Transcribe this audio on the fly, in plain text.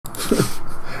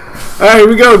Alright, here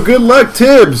we go. Good luck,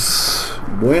 Tibbs.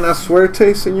 Buena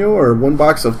suerte, senor. One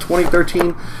box of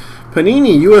 2013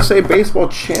 Panini USA Baseball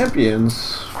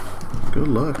Champions. Good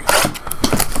luck.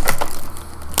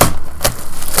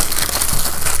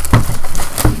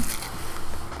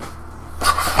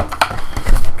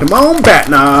 Come on, bat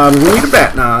knob. We need a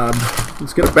bat knob.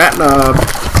 Let's get a bat knob.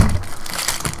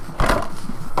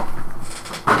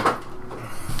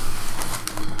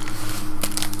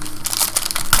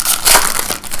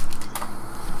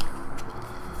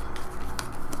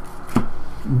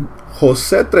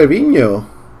 Jose Trevino,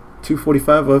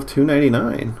 245 of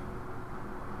 299.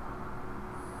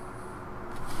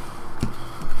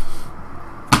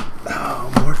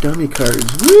 Oh, more dummy cards.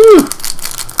 Woo!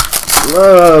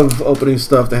 Love opening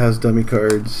stuff that has dummy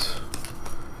cards.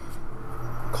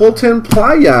 Colton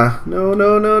Playa. No,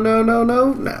 no, no, no, no,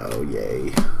 no. No,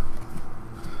 yay.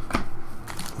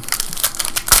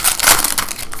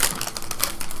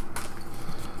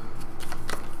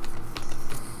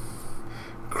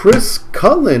 Chris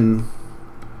Cullen,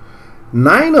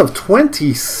 9 of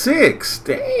 26.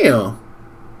 Damn.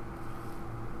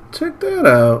 Check that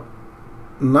out.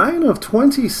 9 of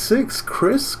 26,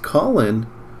 Chris Cullen.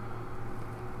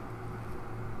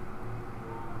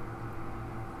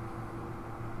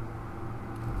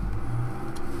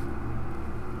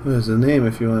 There's the name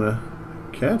if you want to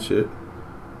catch it.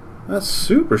 That's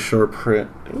super short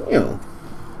print. Damn.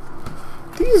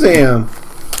 Damn.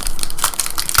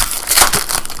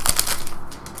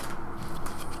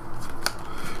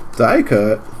 Die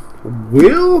cut.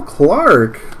 Will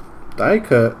Clark. Die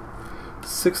cut.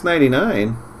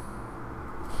 $6.99.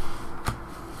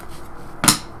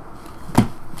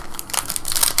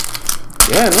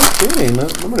 Yeah, no kidding.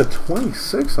 Number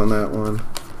 26 on that one.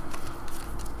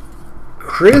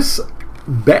 Chris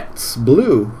Betts,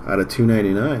 blue, out of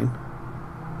 299.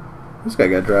 This guy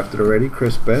got drafted already.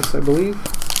 Chris Betts, I believe.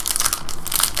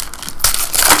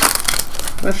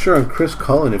 Not sure on Chris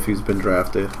Cullen if he's been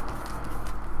drafted.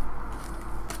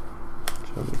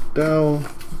 John McDowell,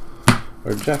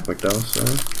 or Jack McDowell,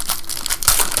 sorry.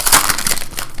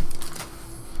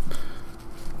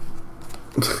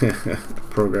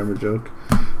 Programmer joke.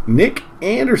 Nick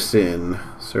Anderson,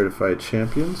 certified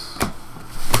champions.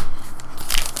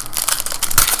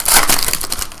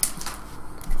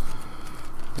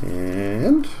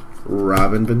 And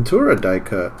Robin Ventura die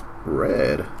cut,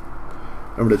 red.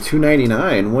 Number to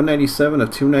 299, 197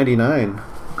 of 299.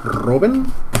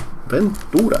 Robin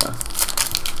Ventura.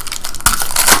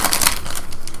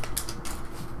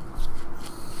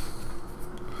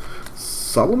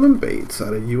 Solomon Bates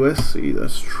out of USC.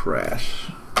 That's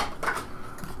trash.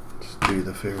 Just do you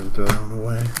the favor and throw it on the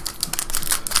way.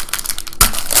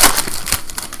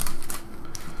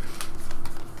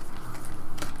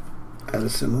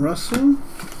 Addison Russell.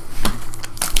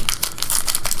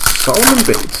 Solomon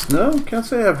Bates. No, can't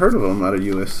say I've heard of him out of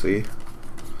USC.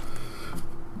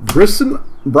 Bryson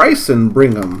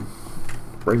Brigham.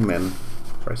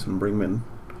 Bryson Brigham.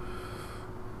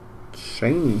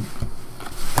 Shiny.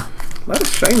 A lot of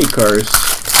shiny cars.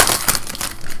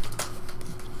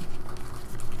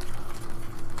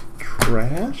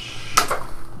 Trash.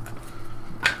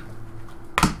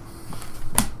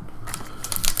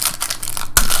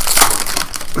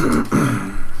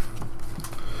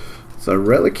 It's a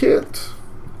Relicate.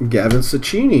 Gavin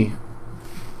Cecchini.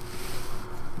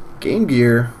 Game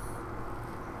Gear.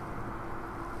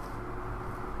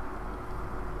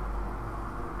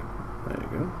 There you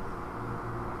go.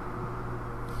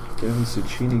 Gavin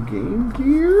Cecchini Game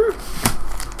Gear.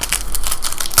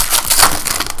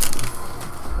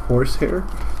 Horsehair.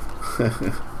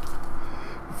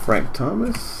 Frank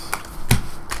Thomas.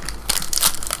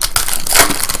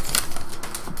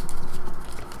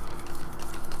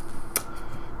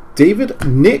 David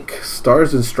Nick,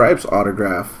 Stars and Stripes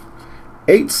autograph.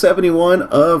 871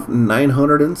 of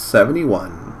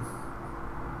 971.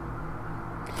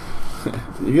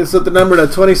 You get something numbered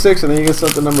at 26 and then you get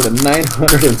something numbered at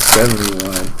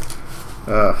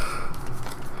 971.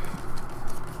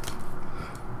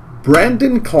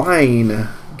 Brandon Klein,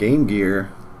 Game Gear.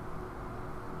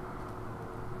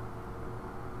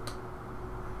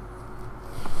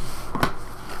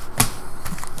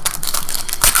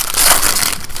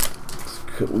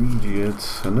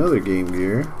 Collegiate, another Game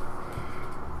Gear.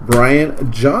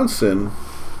 Brian Johnson.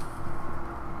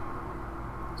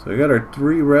 So we got our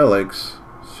 3 relics.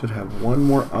 Should have one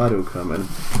more auto coming.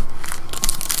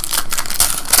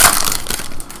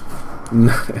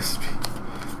 Nice.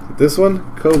 This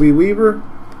one, Kobe Weaver.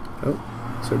 Oh,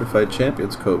 certified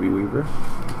champions, Kobe Weaver.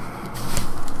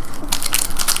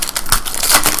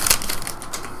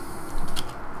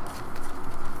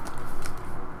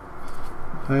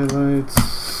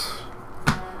 highlights.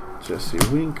 Jesse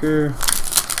Winker.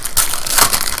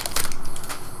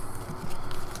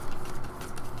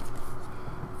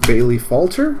 Bailey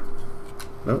Falter?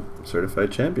 Nope.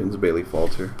 Certified Champions Bailey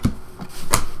Falter.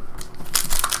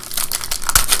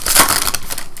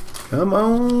 Come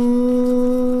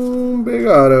on, big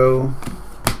auto.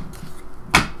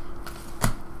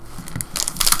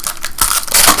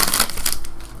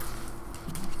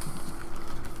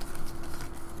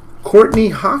 Courtney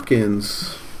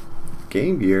Hawkins,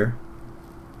 Game Gear.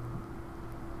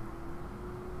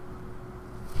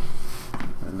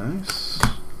 Nice.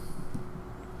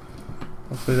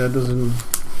 Hopefully that doesn't.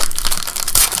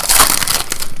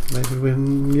 Maybe we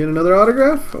can get another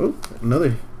autograph. Oh,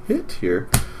 another hit here.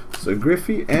 So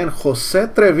Griffey and Jose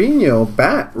Trevino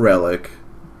bat relic.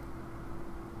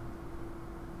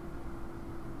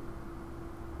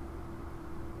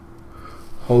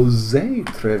 Jose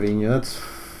Trevino. That's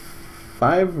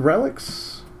 5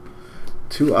 relics,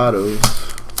 2 autos.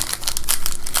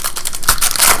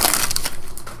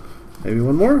 Maybe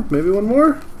one more. Maybe one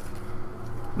more.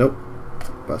 Nope.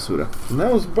 Basura. And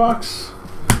that was the box.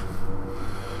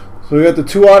 So we got the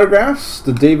 2 autographs,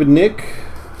 the David Nick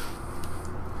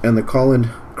and the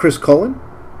Chris Cullen.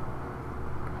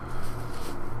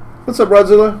 What's up,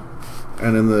 Rodzilla?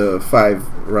 And then the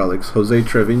 5 relics, Jose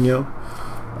Trevino,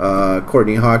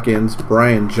 Courtney Hawkins,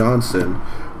 Brian Johnson,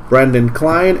 Brandon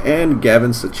Klein, and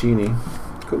Gavin Sacchini.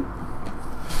 Cool.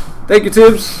 Thank you,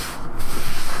 Tibbs.